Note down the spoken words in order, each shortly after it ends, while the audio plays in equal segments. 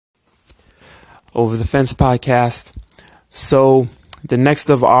Over the Fence podcast. So the next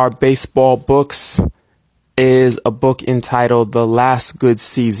of our baseball books is a book entitled The Last Good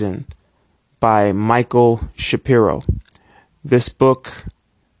Season by Michael Shapiro. This book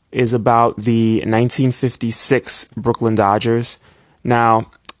is about the 1956 Brooklyn Dodgers.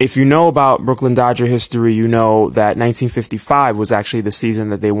 Now, if you know about Brooklyn Dodger history, you know that 1955 was actually the season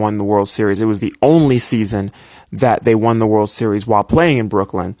that they won the World Series. It was the only season that they won the World Series while playing in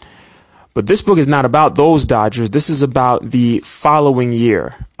Brooklyn. But this book is not about those Dodgers. This is about the following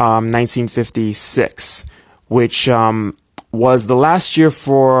year, 1956, which was the last year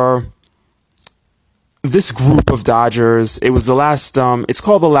for this group of Dodgers. It was the last, it's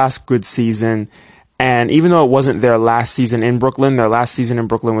called The Last Good Season. And even though it wasn't their last season in Brooklyn, their last season in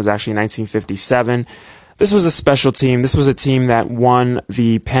Brooklyn was actually 1957. This was a special team. This was a team that won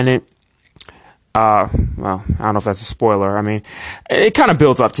the pennant. Well, I don't know if that's a spoiler. I mean, it kind of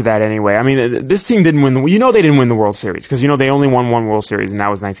builds up to that anyway. I mean, this team didn't win they didn't win the World Series because, they only won one World Series, and that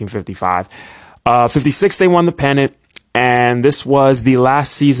was 1955. 56, they won the pennant, and this was the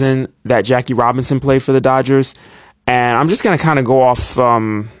last season that Jackie Robinson played for the Dodgers. And I'm just going to kind of go off,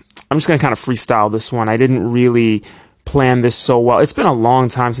 I'm just going to kind of freestyle this one. I didn't really plan this so well. It's been a long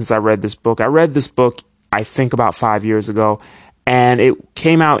time since I read this book. I read this book, I think, about 5 years ago, and it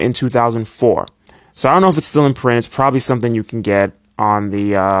came out in 2004. So I don't know if it's still in print. It's probably something you can get on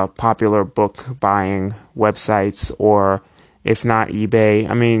the popular book buying websites, or if not, eBay.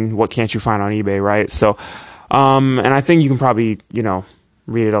 I mean, what can't you find on eBay, right? So, and I think you can probably,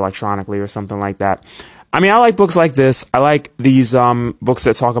 read it electronically or something like that. I mean, I like books like this. I like these books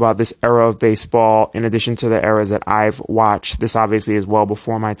that talk about this era of baseball in addition to the eras that I've watched. This obviously is well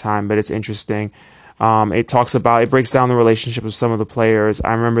before my time, but it's interesting. It breaks down the relationship of some of the players.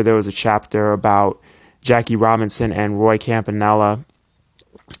 I remember there was a chapter about Jackie Robinson and Roy Campanella,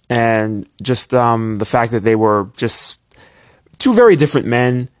 and just the fact that they were just two very different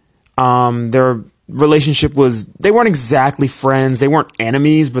men. Their relationship they weren't exactly friends. They weren't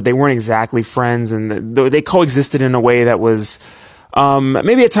enemies, but they weren't exactly friends, and they coexisted in a way that was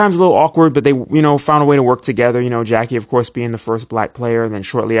maybe at times a little awkward, but they, found a way to work together. Jackie, of course, being the first black player. And then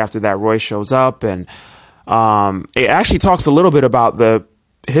shortly after that, Roy shows up. And it actually talks a little bit about the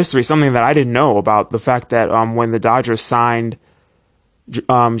history, something that I didn't know about the fact that when the Dodgers signed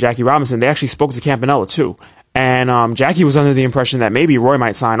Jackie Robinson, they actually spoke to Campanella too. And Jackie was under the impression that maybe Roy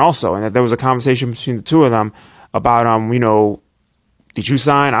might sign also, and that there was a conversation between the two of them about, did you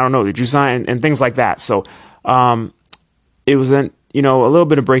sign? I don't know. Did you sign? And things like that. So it was a little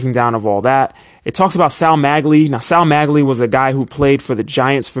bit of breaking down of all that. It talks about Sal Maglie. Now, Sal Maglie was a guy who played for the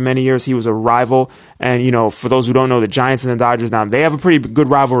Giants for many years. He was a rival. And, for those who don't know, the Giants and the Dodgers, now, they have a pretty good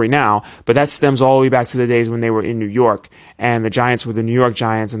rivalry now, but that stems all the way back to the days when they were in New York. And the Giants were the New York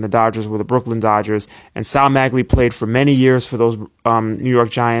Giants and the Dodgers were the Brooklyn Dodgers. And Sal Maglie played for many years for those New York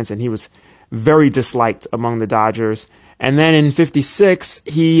Giants, and he was very disliked among the Dodgers. And then in 56,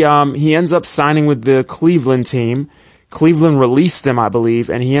 he ends up signing with the Cleveland team. Cleveland released him, I believe,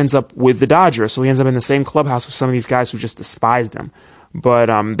 and he ends up with the Dodgers. So he ends up in the same clubhouse with some of these guys who just despised him. But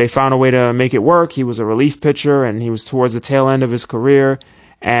they found a way to make it work. He was a relief pitcher, and he was towards the tail end of his career.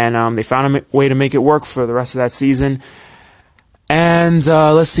 And they found a way to make it work for the rest of that season. And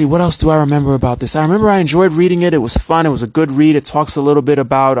let's see, what else do I remember about this? I remember I enjoyed reading it. It was fun. It was a good read. It talks a little bit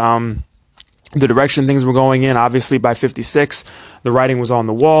about the direction things were going in. Obviously, by 56, the writing was on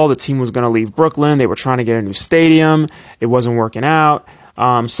the wall. The team was going to leave Brooklyn. They were trying to get a new stadium. It wasn't working out.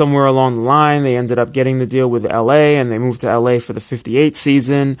 Somewhere along the line, they ended up getting the deal with LA, and they moved to LA for the 58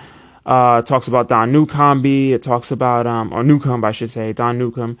 season. It talks about Don Newcomb. It talks about, or Newcomb, I should say, Don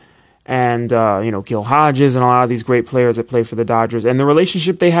Newcomb, and, Gil Hodges, and a lot of these great players that played for the Dodgers, and the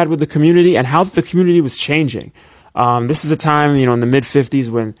relationship they had with the community and how the community was changing. This is a time, in the mid 50s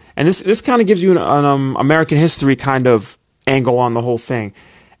when, and this kind of gives you an American history kind of angle on the whole thing,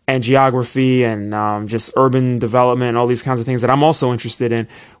 and geography and just urban development and all these kinds of things that I'm also interested in,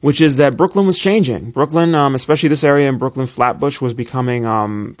 which is that Brooklyn was changing. Brooklyn, especially this area in Brooklyn, Flatbush, was becoming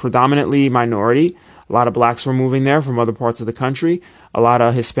predominantly minority. A lot of blacks were moving there from other parts of the country. A lot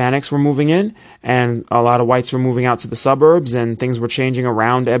of Hispanics were moving in, and a lot of whites were moving out to the suburbs, and things were changing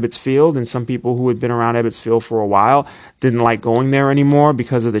around Ebbets Field. And some people who had been around Ebbets Field for a while didn't like going there anymore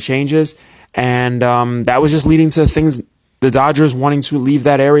because of the changes. And that was just leading to things, the Dodgers wanting to leave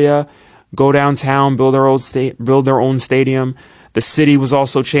that area, go downtown, build their own stadium. The city was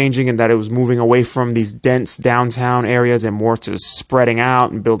also changing in that it was moving away from these dense downtown areas and more to spreading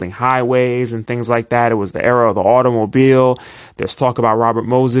out and building highways and things like that. It was the era of the automobile. There's talk about Robert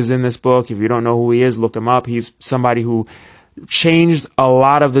Moses in this book. If you don't know who he is, look him up. He's somebody who changed a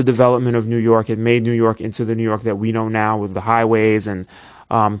lot of the development of New York. It made New York into the New York that we know now, with the highways and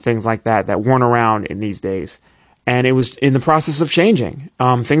things like that weren't around in these days. And it was in the process of changing.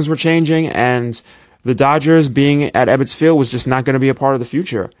 Things were changing, and the Dodgers being at Ebbets Field was just not going to be a part of the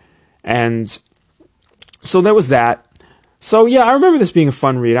future. And so there was that. So yeah, I remember this being a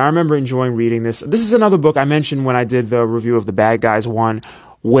fun read. I remember enjoying reading this. This is another book I mentioned when I did the review of the Bad Guys one,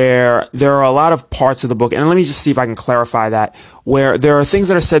 where there are a lot of parts of the book, and let me just see if I can clarify that, where there are things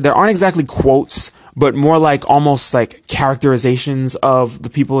that are said that aren't exactly quotes, but more like almost like characterizations of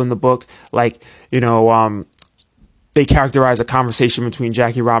the people in the book. Like, they characterize a conversation between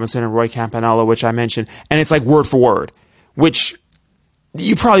Jackie Robinson and Roy Campanella, which I mentioned, and it's like word for word, which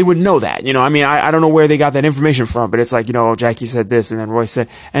you probably wouldn't know that. I don't know where they got that information from, but it's like, Jackie said this and then Roy said,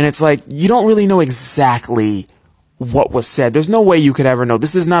 and it's like, you don't really know exactly what was said. There's no way you could ever know.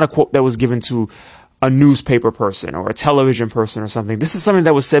 This is not a quote that was given to a newspaper person or a television person or something. This is something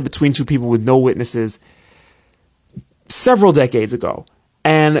that was said between two people with no witnesses several decades ago.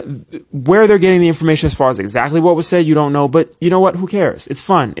 And where they're getting the information as far as exactly what was said, you don't know. But you know what? Who cares? It's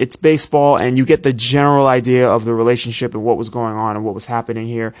fun. It's baseball, and you get the general idea of the relationship and what was going on and what was happening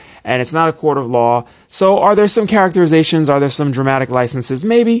here. And it's not a court of law. So are there some characterizations? Are there some dramatic licenses?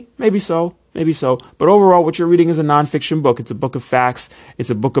 Maybe so. But overall, what you're reading is a nonfiction book. It's a book of facts. It's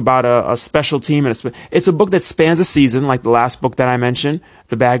a book about a special team. And it's a book that spans a season, like the last book that I mentioned,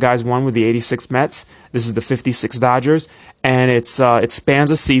 The Bad Guys one with the 86 Mets. This is the 56 Dodgers. And it spans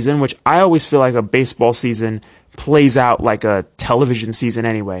a season, which I always feel like a baseball season plays out like a television season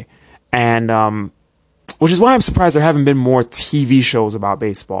anyway. And which is why I'm surprised there haven't been more TV shows about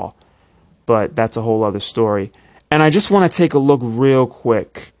baseball. But that's a whole other story. And I just want to take a look real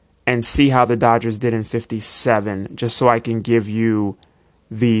quick and see how the Dodgers did in 57, just so I can give you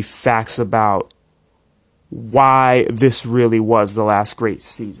the facts about why this really was the last great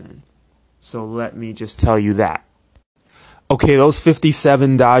season. So let me just tell you that. Okay, those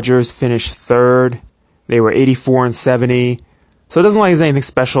 57 Dodgers finished third. They were 84-70. So it doesn't look like there's anything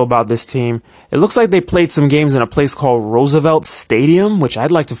special about this team. It looks like they played some games in a place called Roosevelt Stadium, which I'd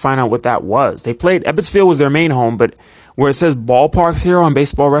like to find out what that was. They played, Ebbets Field was their main home, but where it says ballparks here on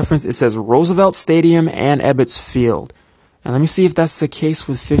Baseball Reference, it says Roosevelt Stadium and Ebbets Field. And let me see if that's the case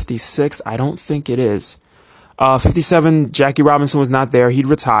with 56. I don't think it is. 57, Jackie Robinson was not there. He'd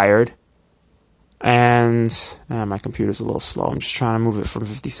retired. And my computer's a little slow. I'm just trying to move it from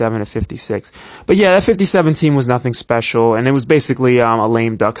 57 to 56. But yeah, that 57 team was nothing special. And it was basically a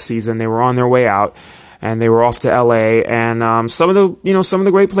lame duck season. They were on their way out, and they were off to LA. And some of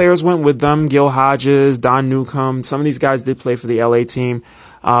the great players went with them. Gil Hodges, Don Newcomb. Some of these guys did play for the LA team.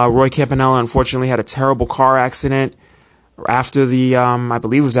 Roy Campanella, unfortunately, had a terrible car accident after the, I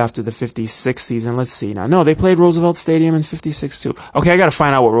believe it was after the 56 season. Let's see now. No, they played Roosevelt Stadium in 56 too. Okay, I got to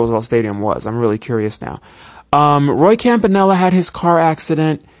find out what Roosevelt Stadium was. I'm really curious now. Roy Campanella had his car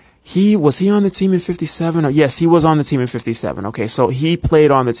accident. Was he on the team in 57? Yes, he was on the team in 57. Okay, so he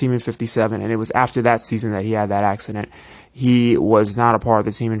played on the team in 57, and it was after that season that he had that accident. He was not a part of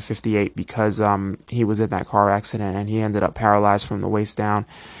the team in 58 because he was in that car accident, and he ended up paralyzed from the waist down.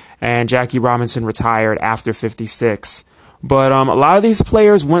 And Jackie Robinson retired after 56. But a lot of these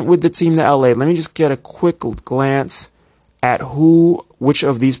players went with the team to LA. Let me just get a quick glance at which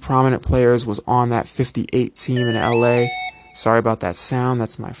of these prominent players was on that 58 team in LA. Sorry about that sound.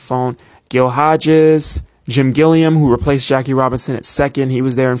 That's my phone. Gil Hodges, Jim Gilliam, who replaced Jackie Robinson at second. He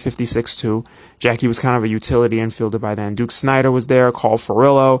was there in 56 too. Jackie was kind of a utility infielder by then. Duke Snider was there, Carl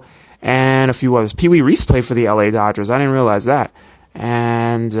Furillo, and a few others. Pee Wee Reese played for the LA Dodgers. I didn't realize that.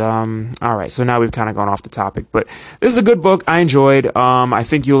 And all right, so now we've kind of gone off the topic, but this is a good book. I enjoyed. I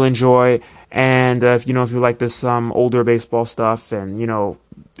think you'll enjoy. And if you like this older baseball stuff, and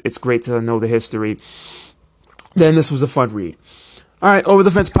it's great to know the history, then this was a fun read. All right, Over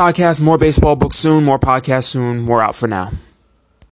the Fence podcast. More baseball books soon. More podcasts soon. More out for now.